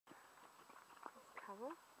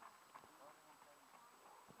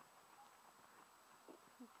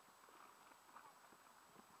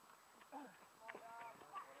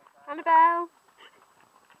Annabelle.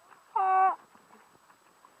 Oh.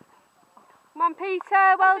 Come on,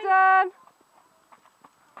 Peter. Well done.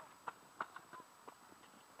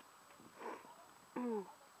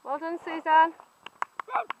 Well done, Suzanne.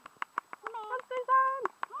 Come on, Suzanne.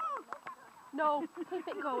 No, keep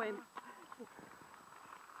it going.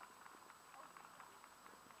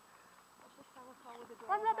 Come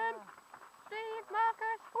on, Robin. Steve,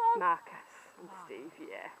 Marcus, come on. Marcus and Steve,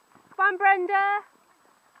 yeah. Come on, Brenda.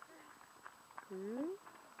 Come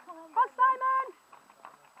on, Simon.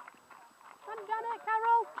 Come on, Janet,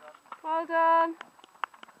 Carol. Well done.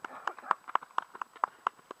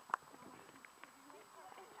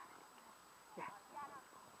 Yeah.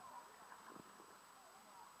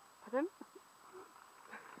 Pardon?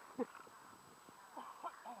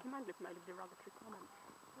 You mind if I made a derogatory comment?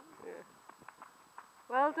 Yeah.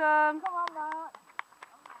 Well done. Come on, Mark.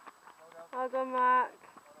 Well done, Mark.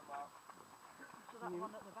 So that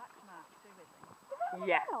one at the back's Mark too, isn't it?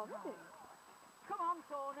 Yeah. Come on,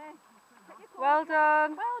 Tony. Well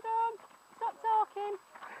done. Well done. Stop talking.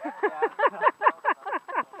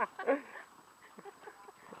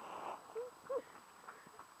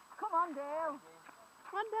 Come on, Dale.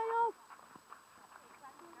 Come on, Dale.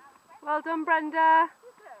 Well done, Brenda.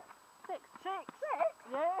 6. 6.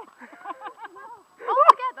 Yeah. All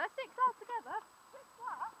together. 6 all together.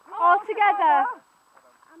 All together.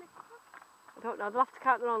 I don't know. They'll have to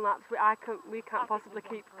count their own laps. We can't possibly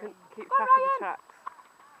keep track of the tracks.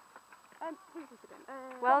 Who's this again?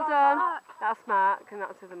 Well done. Mark. That's Mark, and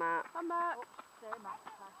that's the other Mark. Come on, Mark.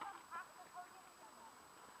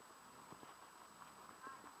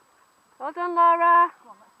 Well done, Laura.